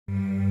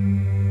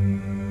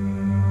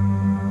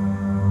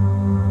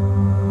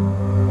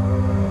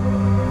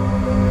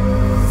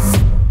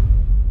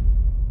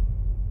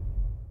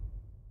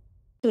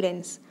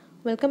students,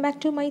 welcome back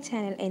to my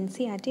channel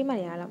NCERT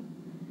Malayalam.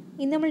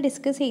 ഇന്ന് നമ്മൾ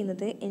discuss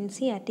ചെയ്യുന്നത്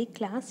NCERT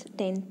ക്ലാസ്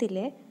 10th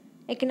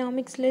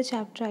എക്കണോമിക്സിലെ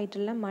ചാപ്റ്റർ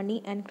ആയിട്ടുള്ള money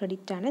and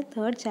credit ആണ്.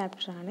 Third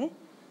chapter ആണ്.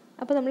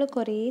 അപ്പോൾ നമ്മൾ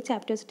കുറേ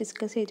ചാപ്റ്റേഴ്സ്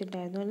ഡിസ്കസ്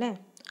ചെയ്തിട്ടുണ്ടായിരുന്നു അല്ലേ?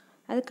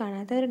 അത്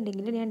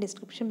കാണാത്തവരുണ്ടെങ്കിൽ ഞാൻ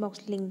ഡിസ്ക്രിപ്ഷൻ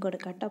ബോക്സിൽ ലിങ്ക്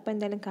കൊടുക്കാം കേട്ടോ. അപ്പോൾ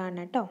എന്തായാലും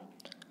കാണണം കേട്ടോ.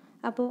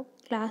 അപ്പോൾ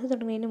ക്ലാസ്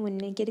തുടങ്ങുന്നതിന്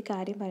മുന്നേ എനിക്കൊരു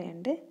കാര്യം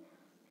പറയാനുണ്ട്.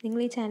 നിങ്ങൾ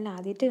ഈ ചാനൽ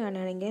ആദ്യമായിട്ട്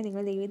കാണുകയാണെങ്കിൽ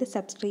നിങ്ങൾ ദയവായി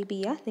സബ്സ്ക്രൈബ്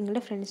ചെയ്യുക,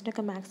 നിങ്ങളുടെ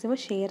ഫ്രണ്ട്സിനൊക്കെ മാക്സിമം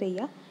ഷെയർ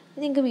ചെയ്യുക.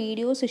 നിങ്ങൾക്ക്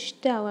വീഡിയോസ്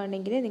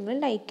ഇഷ്ടമാവുകയാണെങ്കിൽ നിങ്ങൾ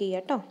ലൈക്ക് ചെയ്യുക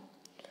കേട്ടോ.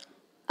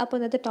 അപ്പോൾ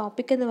ഇന്നത്തെ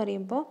ടോപ്പിക് എന്ന്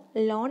പറയുമ്പോൾ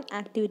ലോൺ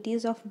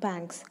ആക്ടിവിറ്റീസ് ഓഫ്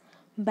ബാങ്ക്സ്.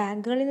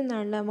 ബാങ്കുകളിൽ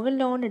നിന്നാണല്ലോ നമുക്ക്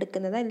ലോൺ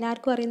എടുക്കുന്നത്,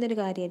 എല്ലാവർക്കും അറിയുന്നൊരു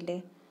കാര്യമല്ലേ.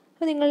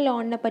 അപ്പോൾ നിങ്ങൾ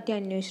ലോണിനെ പറ്റി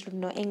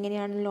അന്വേഷിച്ചിട്ടുണ്ടോ?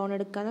 എങ്ങനെയാണ് ലോൺ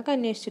എടുക്കുക എന്നൊക്കെ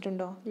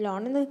അന്വേഷിച്ചിട്ടുണ്ടോ?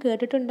 ലോൺ എന്ന്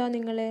കേട്ടിട്ടുണ്ടോ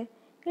നിങ്ങൾ?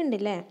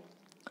 ഉണ്ടല്ലേ.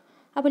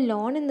 അപ്പോൾ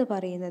ലോൺ എന്ന്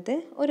പറയുന്നത്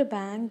ഒരു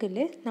ബാങ്കിൽ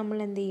നമ്മൾ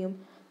എന്ത് ചെയ്യും,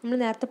 നമ്മൾ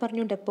നേരത്തെ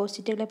പറഞ്ഞു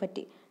ഡെപ്പോസിറ്റുകളെ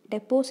പറ്റി.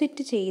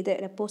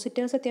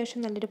 ഡെപ്പോസിറ്റേഴ്സ്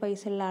അത്യാവശ്യം നല്ലൊരു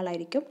പൈസ ഉള്ള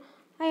ആളായിരിക്കും.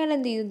 അയാൾ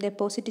എന്ത് ചെയ്യും,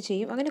 ഡെപ്പോസിറ്റ്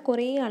ചെയ്യും. അങ്ങനെ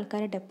കുറേ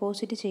ആൾക്കാർ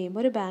ഡെപ്പോസിറ്റ്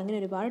ചെയ്യുമ്പോൾ ഒരു ബാങ്കിന്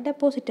ഒരുപാട്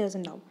ഡെപ്പോസിറ്റേഴ്സ്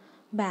ഉണ്ടാവും.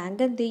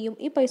 ബാങ്ക് എന്ത് ചെയ്യും,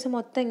 ഈ പൈസ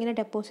മൊത്തം ഇങ്ങനെ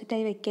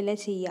ഡെപ്പോസിറ്റായി വെക്കല്ലേ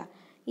ചെയ്യുക.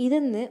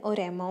 ഇതിന്ന്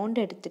ഒരു എമൗണ്ട്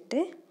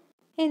എടുത്തിട്ട്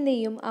എന്ത്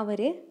ചെയ്യും,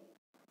 അവർ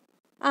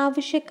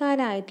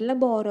ആവശ്യക്കാരായിട്ടുള്ള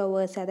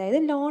ബോറോവേഴ്സ്, അതായത്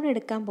ലോൺ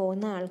എടുക്കാൻ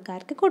പോകുന്ന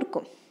ആൾക്കാർക്ക്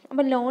കൊടുക്കും.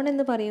 അപ്പോൾ ലോൺ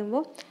എന്ന്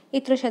പറയുമ്പോൾ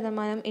ഇത്ര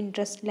ശതമാനം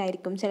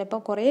ഇൻട്രസ്റ്റിലായിരിക്കും. ചിലപ്പോൾ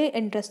കുറേ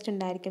ഇൻട്രസ്റ്റ്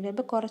ഉണ്ടായിരിക്കും,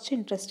 ചിലപ്പോൾ കുറച്ച്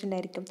ഇൻട്രസ്റ്റ്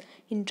ഉണ്ടായിരിക്കും.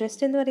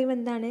 ഇൻട്രസ്റ്റ് എന്ന് പറയുമ്പോൾ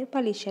എന്താണ്,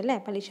 പലിശ അല്ലേ?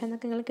 പലിശ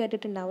എന്നൊക്കെ നിങ്ങൾ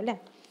കേട്ടിട്ടുണ്ടാവും അല്ലേ?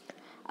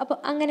 അപ്പോൾ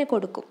അങ്ങനെ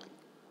കൊടുക്കും.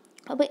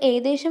 അപ്പോൾ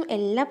ഏകദേശം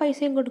എല്ലാ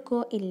പൈസയും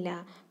കൊടുക്കുമോ? ഇല്ല.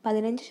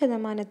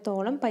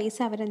 15% പൈസ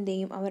അവരെന്ത്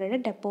ചെയ്യും, അവരുടെ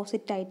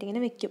ഡെപ്പോസിറ്റായിട്ട്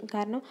ഇങ്ങനെ വെക്കും.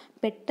 കാരണം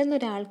പെട്ടെന്ന്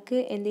ഒരാൾക്ക്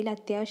എന്തെങ്കിലും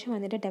അത്യാവശ്യം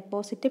വന്നിട്ട്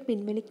ഡെപ്പോസിറ്റ്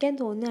പിൻവലിക്കാൻ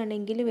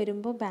തോന്നുകയാണെങ്കിൽ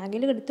വരുമ്പോൾ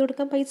ബാങ്കിൽ എടുത്തു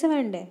കൊടുക്കാൻ പൈസ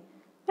വേണ്ടേ?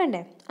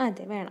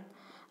 അതെ, വേണം.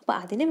 അപ്പോൾ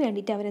അതിന്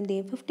വേണ്ടിയിട്ട് അവരെന്ത്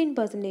ചെയ്യും,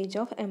 15%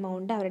 ഓഫ്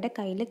എമൗണ്ട് അവരുടെ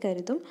കയ്യിൽ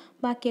കരുതും.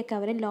 ബാക്കിയൊക്കെ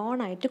അവർ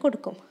ലോണായിട്ട്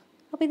കൊടുക്കും.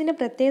 അപ്പോൾ ഇതിൻ്റെ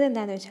പ്രത്യേകത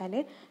എന്താണെന്ന് വെച്ചാൽ,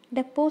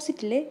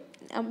 ഡെപ്പോസിറ്റിൽ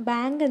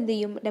ബാങ്ക് എന്ത്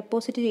ചെയ്യും,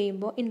 ഡെപ്പോസിറ്റ്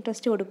ചെയ്യുമ്പോൾ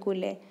ഇൻട്രസ്റ്റ്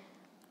കൊടുക്കൂലേ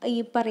ഈ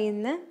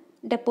പറയുന്ന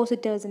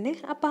ഡെപ്പോസിറ്റേഴ്സിന്.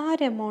 അപ്പോൾ ആ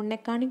ഒരു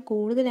എമൗണ്ടിനെക്കാളും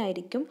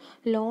കൂടുതലായിരിക്കും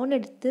ലോൺ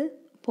എടുത്ത്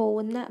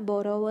പോകുന്ന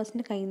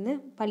ബോറോവേഴ്സിൻ്റെ കയ്യിൽ നിന്ന്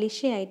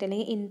പലിശയായിട്ട്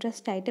അല്ലെങ്കിൽ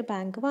ഇൻട്രസ്റ്റ് ആയിട്ട്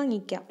ബാങ്ക്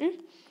വാങ്ങിക്കാം.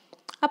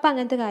 അപ്പോൾ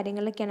അങ്ങനത്തെ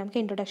കാര്യങ്ങളൊക്കെയാണ്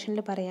നമുക്ക്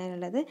ഇൻട്രൊഡക്ഷനിൽ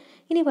പറയാനുള്ളത്.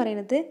 ഇനി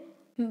പറയുന്നത്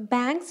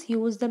banks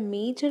use the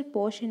major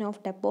portion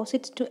of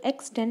deposits to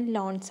extend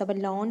loans. അപ്പോൾ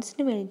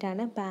ലോൺസിന്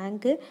വേണ്ടിയിട്ടാണ്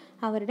ബാങ്ക്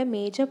അവരുടെ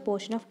മേജർ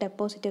പോർഷൻ ഓഫ്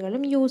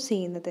ഡെപ്പോസിറ്റുകളും യൂസ്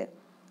ചെയ്യുന്നത്.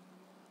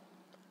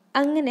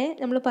 അങ്ങനെ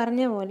നമ്മൾ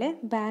പറഞ്ഞ പോലെ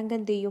ബാങ്ക്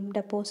എന്ത് ചെയ്യും,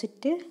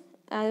 ഡെപ്പോസിറ്റ്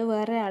അത്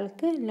വേറെ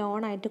ആൾക്ക്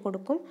ലോണായിട്ട്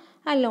കൊടുക്കും.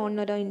 ആ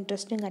ലോണിന് ഓരോ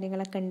ഇൻട്രസ്റ്റും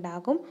കാര്യങ്ങളൊക്കെ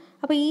ഉണ്ടാകും.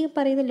 അപ്പോൾ ഈ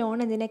പറയുന്ന ലോൺ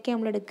എന്തിനൊക്കെ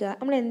നമ്മൾ എടുക്കുക,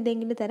 നമ്മൾ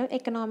എന്തെങ്കിലും തരം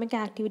എക്കണോമിക്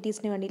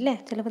ആക്ടിവിറ്റീസിന് വേണ്ടി അല്ലേ.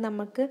 ചിലപ്പോൾ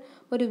നമുക്ക്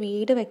ഒരു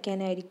വീട്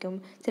വെക്കാനായിരിക്കും,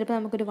 ചിലപ്പോൾ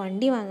നമുക്കൊരു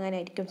വണ്ടി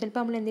വാങ്ങാനായിരിക്കും,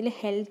 ചിലപ്പോൾ നമ്മൾ എന്തെങ്കിലും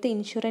ഹെൽത്ത്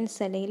ഇൻഷുറൻസ്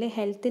അല്ലെങ്കിൽ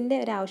ഹെൽത്തിൻ്റെ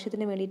ഒരു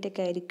ആവശ്യത്തിന്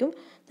വേണ്ടിയിട്ടൊക്കെ ആയിരിക്കും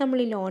നമ്മൾ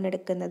ഈ ലോൺ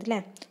എടുക്കുന്നത്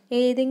അല്ലേ.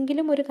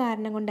 ഏതെങ്കിലും ഒരു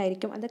കാരണം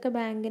കൊണ്ടായിരിക്കും. അതൊക്കെ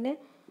ബാങ്കിന്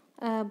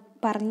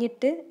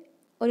പറഞ്ഞിട്ട്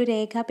ഒരു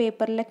രേഖാ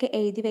പേപ്പറിലൊക്കെ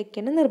എഴുതി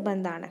വെക്കേണ്ട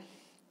നിർബന്ധമാണ്.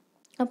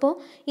 അപ്പോൾ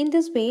in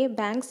this way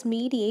banks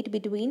മീഡിയേറ്റ്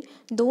between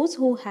those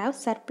who have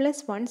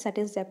surplus funds,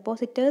 that is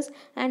depositors,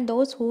 and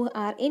those who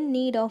are in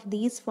need of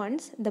these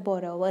funds, the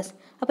borrowers.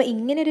 അപ്പോൾ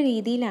ഇങ്ങനൊരു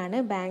രീതിയിലാണ്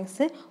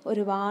ബാങ്ക്സ്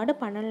ഒരുപാട്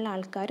പണമുള്ള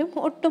ആൾക്കാരും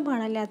ഒട്ടും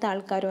പണമില്ലാത്ത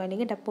ആൾക്കാരും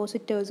അല്ലെങ്കിൽ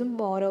ഡെപ്പോസിറ്റേഴ്സും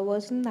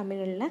ബോറോവേഴ്സും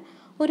തമ്മിലുള്ള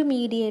ഒരു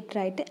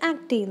മീഡിയേറ്ററായിട്ട്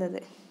ആക്ട് ചെയ്യുന്നത്.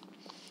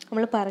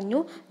 നമ്മൾ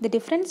പറഞ്ഞു the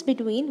difference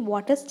between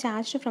what is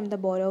charged from the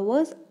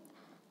borrowers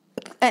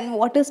and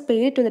what is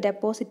paid to the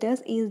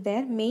depositors is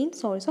there main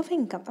source of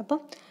income.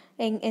 അപ്പം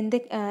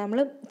നമ്മൾ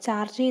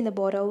ചാർജ് ചെയ്യുന്ന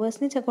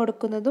ബോറോവേഴ്സിന്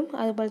കൊടുക്കുന്നതും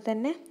അതുപോലെ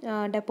തന്നെ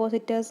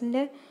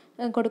ഡെപ്പോസിറ്റേഴ്സിൻ്റെ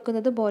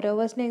കൊടുക്കുന്നതും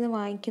ബോറോവേഴ്സിനെ നിന്ന്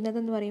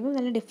വാങ്ങിക്കുന്നതും എന്ന് പറയുമ്പോൾ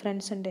നല്ല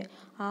ഡിഫറൻസ് ഉണ്ട്.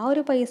 ആ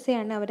ഒരു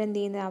പൈസയാണ് അവരെന്ത്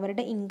ചെയ്യുന്നത്,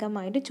 അവരുടെ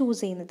ഇൻകമായിട്ട്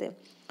ചൂസ് ചെയ്യുന്നത്.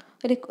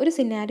 ഒരു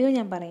സിനാരിയോ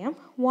ഞാൻ പറയാം.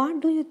 What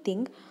do you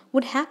think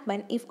would happen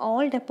if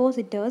all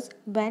depositors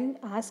when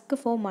ask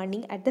for money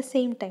at the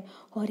same time?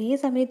 ഒരേ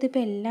സമയത്ത്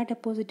ഇപ്പോൾ എല്ലാ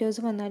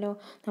ഡെപ്പോസിറ്റേഴ്സും വന്നാലോ?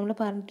 നമ്മൾ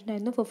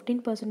പറഞ്ഞിട്ടുണ്ടായിരുന്നു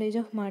 15%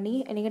 ഓഫ് മണി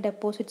അല്ലെങ്കിൽ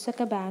ഡെപ്പോസിറ്റ്സ്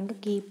ഒക്കെ ബാങ്ക്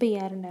കീപ്പ്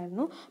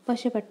ചെയ്യാറുണ്ടായിരുന്നു.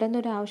 പക്ഷേ പെട്ടെന്ന്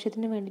ഒരു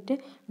ആവശ്യത്തിന് വേണ്ടിയിട്ട്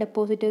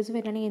ഡെപ്പോസിറ്റേഴ്സ്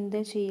വരികയാണെങ്കിൽ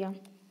എന്താ ചെയ്യുക?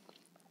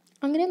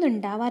 അങ്ങനെയൊന്നും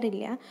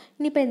ഉണ്ടാവാറില്ല.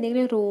 ഇനിയിപ്പോൾ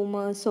എന്തെങ്കിലും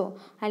റൂമേഴ്സോ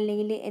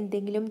അല്ലെങ്കിൽ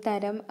എന്തെങ്കിലും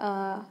തരം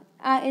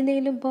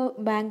എന്തെങ്കിലും ഇപ്പോൾ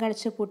ബാങ്ക്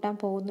അടച്ചു പൂട്ടാൻ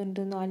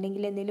പോകുന്നുണ്ടെന്നോ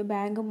അല്ലെങ്കിൽ എന്തെങ്കിലും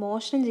ബാങ്ക്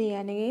മോഷണം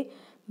ചെയ്യാനെങ്കിൽ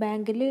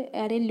ബാങ്കിൽ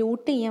ആരെയും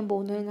ലൂട്ട് ചെയ്യാൻ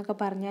പോകുന്നു എന്നൊക്കെ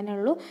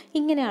പറഞ്ഞാലുള്ളൂ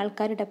ഇങ്ങനെ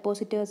ആൾക്കാർ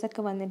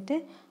ഡെപ്പോസിറ്റേഴ്സൊക്കെ വന്നിട്ട്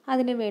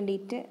അതിന്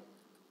വേണ്ടിയിട്ട്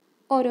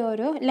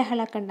ഓരോരോ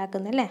ലഹളൊക്കെ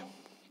ഉണ്ടാക്കുന്നല്ലേ.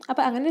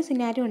 അപ്പോൾ അങ്ങനെ ഒരു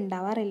സിനാരിയോ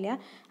ഉണ്ടാവാറില്ല.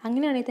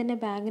 അങ്ങനെയാണെങ്കിൽ തന്നെ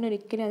ബാങ്കിന്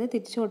ഒരിക്കലും അത്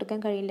തിരിച്ചു കൊടുക്കാൻ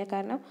കഴിയില്ല.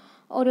 കാരണം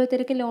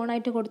ഓരോരുത്തർക്ക്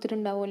ലോണായിട്ട്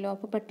കൊടുത്തിട്ടുണ്ടാവുമല്ലോ.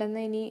 അപ്പോൾ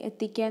പെട്ടെന്ന് ഇനി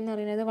എത്തിക്കുക എന്ന്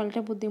പറയുന്നത്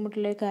വളരെ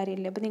ബുദ്ധിമുട്ടുള്ളൊരു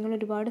കാര്യമല്ലേ. അപ്പോൾ നിങ്ങൾ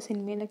ഒരുപാട്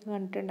സിനിമയിലൊക്കെ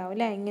കണ്ടിട്ടുണ്ടാവും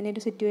അല്ലേ,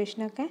 ഇങ്ങനെയൊരു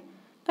സിറ്റുവേഷനൊക്കെ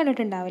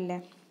കണ്ടിട്ടുണ്ടാവില്ലേ.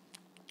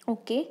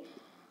 ഓക്കെ,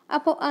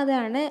 അപ്പോൾ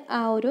അതാണ് ആ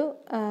ഒരു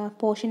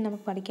പോർഷൻ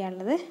നമുക്ക്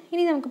പഠിക്കാനുള്ളത്.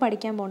 ഇനി നമുക്ക്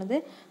പഠിക്കാൻ പോകുന്നത്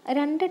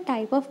 2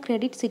 ടൈപ്പ് ഓഫ്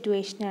ക്രെഡിറ്റ്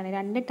സിറ്റുവേഷനാണ്,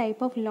 2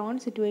 ടൈപ്പ് ഓഫ് ലോൺ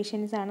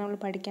സിറ്റുവേഷൻസാണ് നമ്മൾ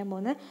പഠിക്കാൻ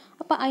പോകുന്നത്.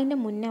 അപ്പോൾ അതിൻ്റെ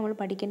മുന്നേ നമ്മൾ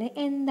പഠിക്കുന്നത്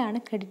എന്താണ്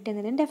ക്രെഡിറ്റ്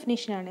എന്നതിൻ്റെ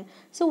ഡെഫിനേഷനാണ്.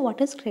 So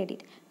what is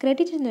credit?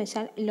 Credit എന്ന്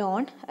വെച്ചാൽ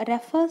loan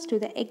refers to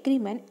the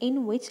agreement in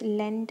which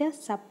lender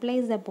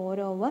supplies the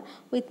borrower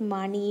with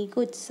money,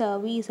 goods,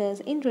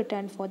 services in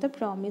return for the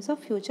promise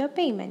of future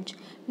payment.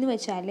 എന്ന്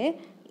വെച്ചാൽ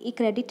ഈ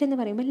ക്രെഡിറ്റ് എന്ന്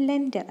പറയുമ്പോൾ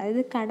ലെൻഡർ,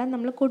 അതായത് കടം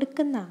നമ്മൾ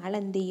കൊടുക്കുന്ന ആൾ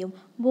എന്ത് ചെയ്യും,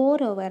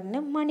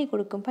 ബോറോവറിന് മണി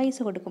കൊടുക്കും, പൈസ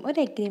കൊടുക്കും, ഒരു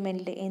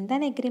എഗ്രിമെൻറ്റ്.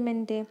 എന്താണ്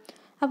എഗ്രിമെൻറ്റ്?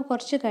 അപ്പോൾ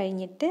കുറച്ച്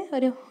കഴിഞ്ഞിട്ട്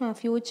ഒരു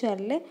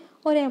ഫ്യൂച്ചറിൽ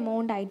ഒരു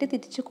എമൗണ്ട് ആയിട്ട്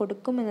തിരിച്ച്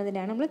കൊടുക്കും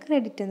എന്നതിനാണ് നമ്മൾ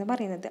ക്രെഡിറ്റ് എന്ന്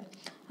പറയുന്നത്.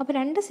 അപ്പോൾ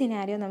 2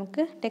 സിനാരിയോ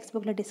നമുക്ക് ടെക്സ്റ്റ്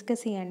ബുക്കിൽ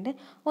ഡിസ്കസ് ചെയ്യാണ്ട്.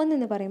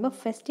 ഒന്നെന്ന് പറയുമ്പോൾ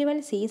ഫെസ്റ്റിവൽ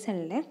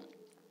സീസണിൽ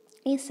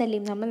ഈ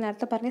സലീം, നമ്മൾ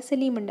നേരത്തെ പറഞ്ഞ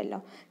സലീം ഉണ്ടല്ലോ,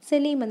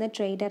 സലീം എന്ന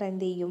ട്രേഡർ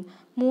എന്ത് ചെയ്യും,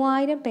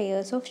 3000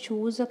 പെയേഴ്സ് ഓഫ്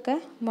ഷൂസൊക്കെ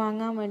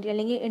വാങ്ങാൻ വേണ്ടി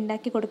അല്ലെങ്കിൽ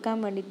ഉണ്ടാക്കി കൊടുക്കാൻ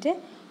വേണ്ടിയിട്ട്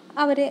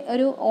അവർ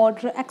ഒരു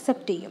ഓർഡർ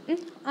അക്സെപ്റ്റ് ചെയ്യും.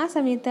 ആ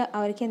സമയത്ത്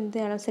അവർക്ക് എന്ത്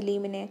വേണം,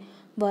 സലീമിന്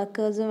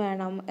വർക്കേഴ്സ്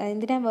വേണം.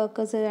 എന്തിനാണ്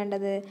വർക്കേഴ്സ്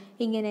വേണ്ടത്?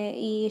 ഇങ്ങനെ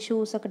ഈ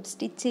ഷൂസൊക്കെ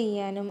സ്റ്റിച്ച്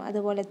ചെയ്യാനും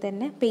അതുപോലെ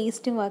തന്നെ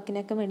പേസ്റ്റും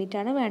വർക്കിനൊക്കെ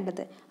വേണ്ടിയിട്ടാണ്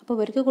വേണ്ടത്. അപ്പോൾ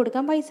ഇവർക്ക്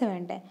കൊടുക്കാൻ പൈസ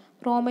വേണ്ടേ,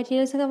 റോ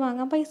മെറ്റീരിയൽസൊക്കെ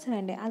വാങ്ങാൻ പൈസ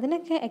വേണ്ടേ,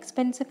 അതിനൊക്കെ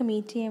എക്സ്പെൻസൊക്കെ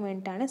മീറ്റ് ചെയ്യാൻ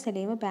വേണ്ടിയിട്ടാണ്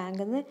സലീം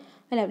ബാങ്കിൽ നിന്ന്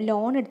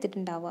ലോൺ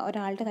എടുത്തിട്ടുണ്ടാവുക.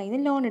 ഒരാളുടെ കയ്യിൽ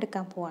നിന്ന് ലോൺ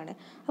എടുക്കാൻ പോവാണ്.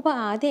 അപ്പോൾ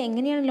ആദ്യം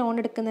എങ്ങനെയാണ് ലോൺ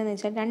എടുക്കുന്നതെന്ന്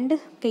വെച്ചാൽ 2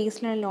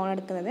 കേസിലാണ് ലോൺ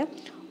എടുക്കുന്നത്.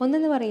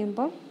 ഒന്നെന്ന്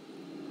പറയുമ്പോൾ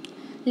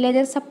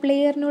ലെതർ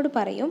സപ്ലയറിനോട്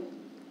പറയും,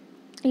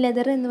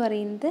 ലെതർ എന്ന്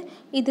പറയുന്നത്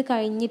ഇത്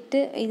കഴിഞ്ഞിട്ട്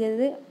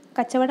ഇത്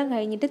കച്ചവടം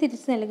കഴിഞ്ഞിട്ട്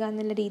തിരിച്ച് നൽകുക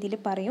എന്നുള്ള രീതിയിൽ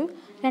പറയും.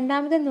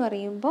 രണ്ടാമതെന്ന്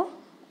പറയുമ്പോൾ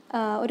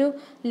ഒരു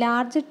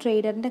ലാർജ്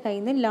ട്രേഡറിൻ്റെ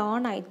കയ്യിൽ നിന്ന്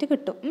ലോണായിട്ട്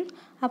കിട്ടും.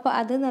 അപ്പോൾ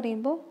അതെന്ന്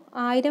പറയുമ്പോൾ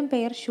 1000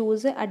 പെയർ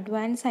ഷൂസ്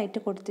അഡ്വാൻസ് ആയിട്ട്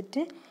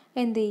കൊടുത്തിട്ട്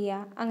എന്ത് ചെയ്യുക,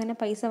 അങ്ങനെ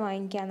പൈസ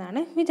വാങ്ങിക്കുക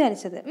എന്നാണ്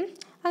വിചാരിച്ചത്.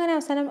 അങ്ങനെ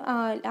അവസാനം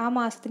ആ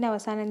മാസത്തിൻ്റെ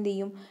അവസാനം എന്ത്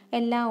ചെയ്യും,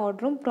 എല്ലാ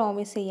ഓർഡറും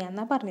പ്രോമിസ്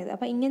ചെയ്യാമെന്നാണ് പറഞ്ഞത്.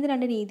 അപ്പോൾ ഇങ്ങനത്തെ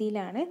 2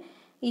 രീതിയിലാണ്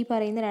ഈ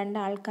പറയുന്ന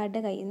 2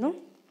 ആൾക്കാരുടെ കയ്യിൽ നിന്നും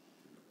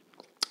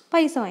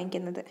പൈസ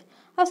വാങ്ങിക്കുന്നത്.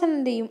 അവസാനം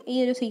എന്ത് ചെയ്യും, ഈ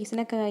ഒരു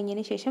സീസണൊക്കെ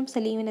കഴിഞ്ഞതിന് ശേഷം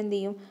സലീമിന് എന്ത്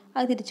ചെയ്യും,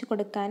 അത് തിരിച്ചു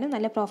കൊടുക്കാനും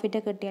നല്ല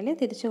പ്രോഫിറ്റൊക്കെ കിട്ടിയാൽ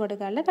തിരിച്ചു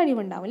കൊടുക്കാനുള്ള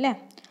കഴിവുണ്ടാവും അല്ലേ.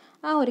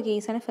 ആ ഒരു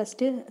കേസാണ്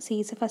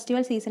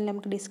ഫെസ്റ്റിവൽ സീസണിൽ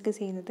നമുക്ക് ഡിസ്കസ്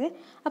ചെയ്യുന്നത്.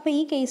 അപ്പോൾ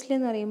ഈ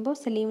കേസിലെന്ന് പറയുമ്പോൾ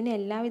സലീമിന്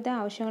എല്ലാവിധ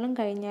ആവശ്യങ്ങളും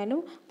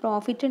കഴിഞ്ഞാലും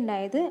പ്രോഫിറ്റ്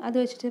ഉണ്ടായത് അത്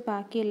വെച്ചിട്ട്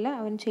ബാക്കിയുള്ള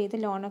അവൻ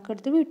ചെയ്ത ലോണൊക്കെ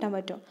എടുത്ത് വീട്ടാൻ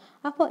പറ്റും.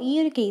 അപ്പോൾ ഈ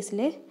ഒരു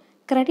കേസിൽ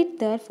credit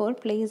therefore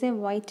plays a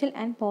vital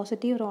and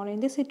positive role in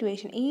this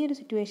situation. ഈ ഒരു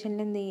സിറ്റുവേഷനിൽ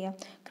എന്ത്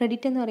ചെയ്യുക,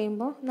 ക്രെഡിറ്റ് എന്ന്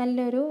പറയുമ്പോൾ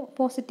നല്ലൊരു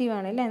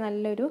പോസിറ്റീവാണ് അല്ലേ,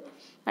 നല്ലൊരു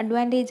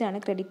അഡ്വാൻറ്റേജാണ്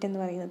ക്രെഡിറ്റ്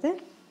എന്ന് പറയുന്നത്.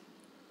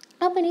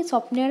 അപ്പോൾ ഇനി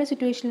സ്വപ്നയുടെ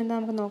സിറ്റുവേഷനിൽ എന്താ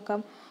നമുക്ക്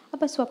നോക്കാം.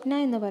 അപ്പോൾ സ്വപ്ന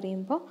എന്ന്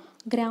പറയുമ്പോൾ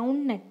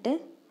ഗ്രൗണ്ട് നട്ട്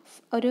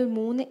ഒരു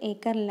 3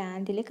 ഏക്കർ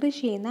ലാൻഡിൽ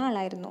കൃഷി ചെയ്യുന്ന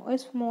ആളായിരുന്നു. ഒരു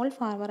സ്മോൾ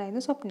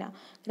ഫാർമറായിരുന്നു സ്വപ്ന.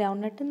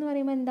 ഗ്രൗണ്ട് നട്ട് എന്ന്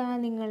പറയുമ്പോൾ എന്താ,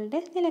 നിങ്ങളുടെ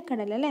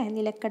നിലക്കടല അല്ലേ,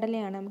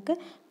 നിലക്കടലയാണ് നമുക്ക്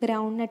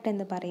ഗ്രൗണ്ട് നട്ട്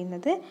എന്ന്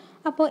പറയുന്നത്.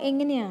 അപ്പോൾ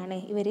എങ്ങനെയാണ്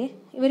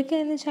ഇവർക്ക്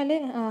എന്ന് വെച്ചാൽ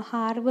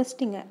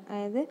ഹാർവെസ്റ്റിങ്,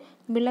 അതായത്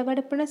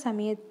വിളവെടുപ്പിൻ്റെ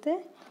സമയത്ത്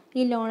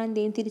ഈ ലോൺ എന്ത്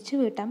ചെയ്യും, തിരിച്ചു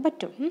വീട്ടാൻ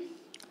പറ്റും.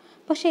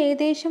 പക്ഷേ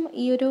ഏകദേശം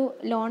ഈ ഒരു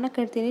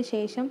ലോണൊക്കെ എടുത്തതിന്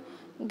ശേഷം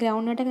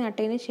ഗ്രൗണ്ട് നട്ടൊക്കെ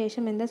നട്ടതിന്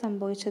ശേഷം എന്താ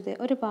സംഭവിച്ചത്,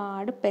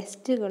 ഒരുപാട്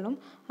പെസ്റ്റുകളും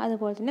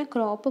അതുപോലെ തന്നെ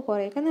ക്രോപ്പ്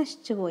കുറേയൊക്കെ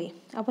നശിച്ചു പോയി.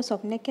 അപ്പോൾ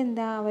സ്വപ്നയ്ക്ക്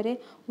എന്താ, അവർ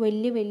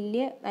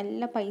വലിയ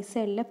നല്ല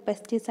പൈസയുള്ള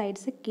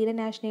പെസ്റ്റിസൈഡ്സ്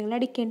കീടനാശിനികൾ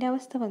അടിക്കേണ്ട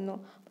അവസ്ഥ വന്നു.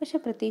 പക്ഷെ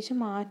പ്രത്യേകിച്ച്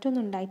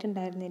മാറ്റമൊന്നും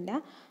ഉണ്ടായിട്ടുണ്ടായിരുന്നില്ല.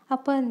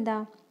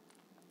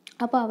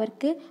 അപ്പോൾ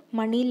അവർക്ക്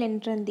മണി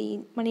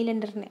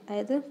ലെൻഡറിനെ,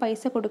 അതായത്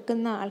പൈസ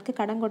കൊടുക്കുന്ന ആൾക്ക്,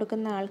 കടം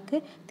കൊടുക്കുന്ന ആൾക്ക്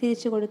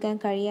തിരിച്ചു കൊടുക്കാൻ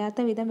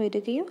കഴിയാത്ത വിധം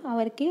വരികയും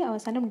അവർക്ക്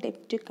അവസാനം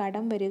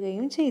കടം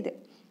വരികയും ചെയ്തു.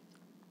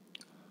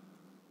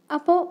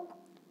 അപ്പോൾ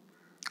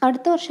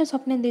അടുത്ത വർഷം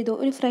സ്വപ്നം എന്ത് ചെയ്തു,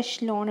 ഒരു ഫ്രഷ്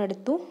ലോൺ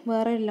എടുത്തു,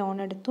 വേറൊരു ലോൺ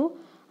എടുത്തു.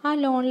 ആ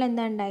ലോണിൽ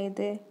എന്താ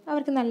ഉണ്ടായത്,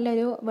 അവർക്ക്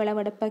നല്ലൊരു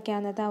വിളവെടുപ്പൊക്കെ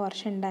അന്നത്തെ ആ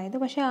വർഷം ഉണ്ടായത്.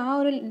 പക്ഷേ ആ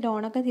ഒരു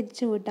ലോണൊക്കെ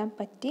തിരിച്ചു വീട്ടാൻ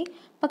പറ്റി.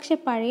 പക്ഷേ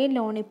പഴയ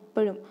ലോൺ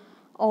ഇപ്പോഴും,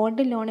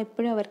 ഓൾഡ് ലോൺ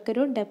എപ്പോഴും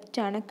അവർക്കൊരു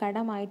ഡെപ്റ്റാണ്,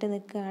 കടമായിട്ട്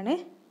നിൽക്കുകയാണ്.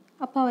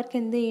 അപ്പോൾ അവർക്ക്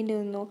എന്ത് ചെയ്യേണ്ടി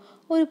വന്നു,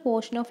 ഒരു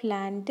പോർഷൻ ഓഫ്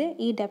ലാൻഡ്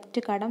ഈ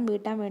ഡെപ്റ്റ് കടം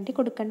വീട്ടാൻ വേണ്ടി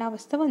കൊടുക്കേണ്ട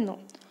അവസ്ഥ വന്നു.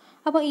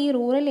 അപ്പോൾ ഈ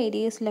റൂറൽ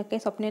ഏരിയസിലൊക്കെ,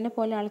 സ്വപ്നനെ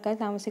പോലെ ആൾക്കാർ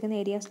താമസിക്കുന്ന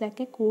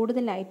ഏരിയാസിലൊക്കെ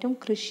കൂടുതലായിട്ടും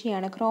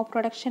കൃഷിയാണ്, ക്രോപ്പ്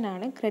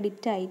പ്രൊഡക്ഷനാണ്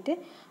ക്രെഡിറ്റായിട്ട്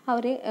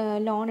അവർ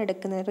ലോൺ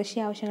എടുക്കുന്നത് കൃഷി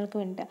ആവശ്യങ്ങൾക്ക്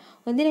വേണ്ടിയിട്ട്.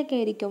 ഒന്നിനൊക്കെ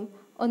ആയിരിക്കും,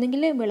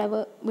 ഒന്നുകിൽ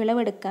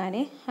വിളവെടുക്കാൻ,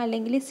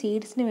 അല്ലെങ്കിൽ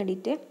സീഡ്സിന്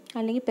വേണ്ടിയിട്ട്,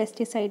 അല്ലെങ്കിൽ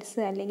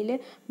പെസ്റ്റിസൈഡ്സ്, അല്ലെങ്കിൽ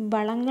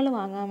വളങ്ങൾ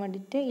വാങ്ങാൻ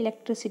വേണ്ടിയിട്ട്,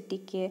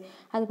 ഇലക്ട്രിസിറ്റിക്ക്,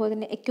 അതുപോലെ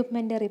തന്നെ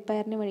എക്യുപ്മെൻറ്റ്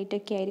റിപ്പയറിന്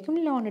വേണ്ടിയിട്ടൊക്കെ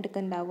ആയിരിക്കും ലോൺ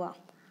എടുക്കുന്നുണ്ടാവുക.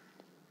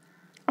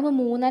 അപ്പോൾ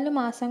 3-4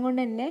 മാസം കൊണ്ട്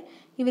തന്നെ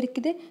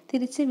ഇവർക്കിത്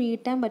തിരിച്ച്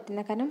വീട്ടാൻ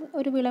പറ്റില്ല. കാരണം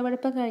ഒരു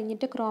വിളവെടുപ്പ്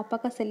കഴിഞ്ഞിട്ട്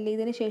ക്രോപ്പൊക്കെ സെല്ല്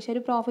ചെയ്തതിന് ശേഷം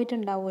ഒരു പ്രോഫിറ്റ്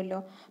ഉണ്ടാവുമല്ലോ.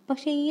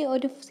 പക്ഷേ ഈ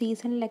ഒരു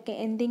സീസണിലൊക്കെ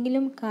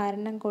എന്തെങ്കിലും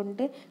കാരണം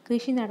കൊണ്ട്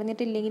കൃഷി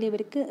നടന്നിട്ടില്ലെങ്കിൽ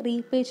ഇവർക്ക്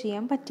റീപേ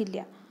ചെയ്യാൻ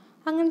പറ്റില്ല.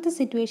 അങ്ങനത്തെ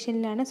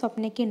സിറ്റുവേഷനിലാണ്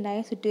സ്വപ്നയ്ക്ക്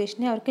ഉണ്ടായ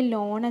സിറ്റുവേഷന് അവർക്ക്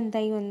ലോൺ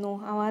എന്തായി വന്നു,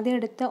 ആദ്യം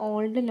എടുത്ത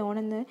ഓൾഡ് ലോൺ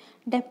എന്ന്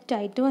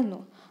ഡെപ്റ്റായിട്ട് വന്നു.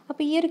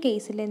 അപ്പോൾ ഈ ഒരു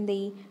കേസിൽ എന്ത്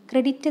ചെയ്യും,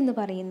 ക്രെഡിറ്റ് എന്ന്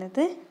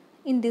പറയുന്നത്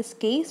in this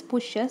case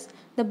pushes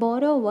the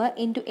borrower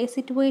into a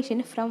situation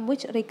from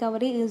which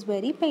recovery is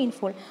very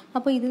painful.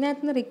 അപ്പോൾ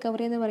ഇതിനകത്ത് നിന്ന്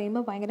റിക്കവറി എന്ന്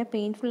പറയുമ്പോൾ ഭയങ്കര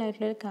പെയിൻഫുൾ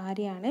ആയിട്ടുള്ളൊരു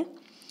കാര്യമാണ്.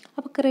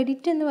 അപ്പോൾ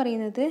ക്രെഡിറ്റ് എന്ന്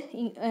പറയുന്നത്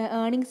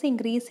ഏർണിങ്സ്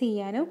ഇൻക്രീസ്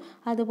ചെയ്യാനും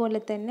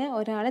അതുപോലെ തന്നെ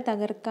ഒരാളെ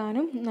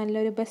തകർക്കാനും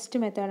നല്ലൊരു ബെസ്റ്റ്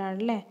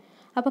മെത്തേഡാണല്ലേ.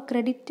 അപ്പോൾ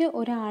ക്രെഡിറ്റ്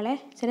ഒരാളെ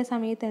ചില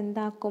സമയത്ത്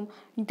എന്താക്കും,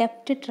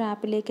 ഡെപ്റ്റ്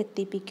ട്രാപ്പിലേക്ക്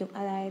എത്തിപ്പിക്കും.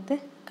 അതായത്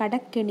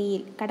കടക്കെണി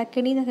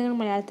എന്നൊക്കെ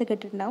മലയാളത്തിൽ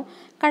കേട്ടിട്ടുണ്ടാവും,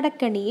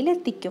 കടക്കെണിയിൽ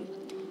എത്തിക്കും.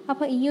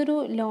 അപ്പോൾ ഈ ഒരു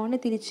ലോണ്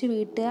തിരിച്ച്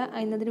വീട്ടുക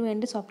എന്നതിന്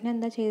വേണ്ടി സ്വപ്നം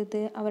എന്താ ചെയ്തത്,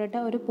 അവരുടെ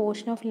ഒരു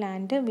പോർഷൻ ഓഫ്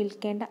ലാൻഡ്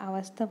വിൽക്കേണ്ട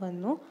അവസ്ഥ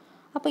വന്നു.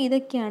 അപ്പോൾ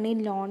ഇതൊക്കെയാണ് ഈ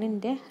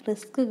ലോണിൻ്റെ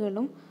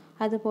റിസ്കുകളും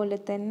അതുപോലെ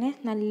തന്നെ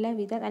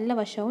നല്ല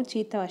വശവും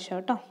ചീത്ത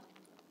വശവും കേട്ടോ.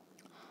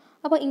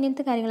 അപ്പോൾ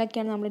ഇങ്ങനത്തെ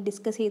കാര്യങ്ങളൊക്കെയാണ് നമ്മൾ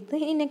ഡിസ്കസ് ചെയ്തത്.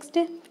 ഇനി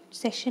നെക്സ്റ്റ്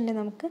സെഷനിൽ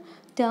നമുക്ക്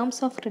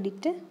ടേംസ് ഓഫ്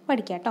ക്രെഡിറ്റ്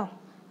പഠിക്കാം കേട്ടോ.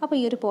 അപ്പോൾ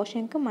ഈ ഒരു പോർഷൻ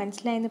നിങ്ങൾക്ക്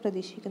മനസ്സിലായെന്ന്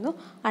പ്രതീക്ഷിക്കുന്നു.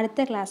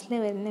 അടുത്ത ക്ലാസ്സിൽ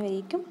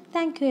വരുന്നവരേക്കും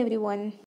താങ്ക് യു എവരി വൺ.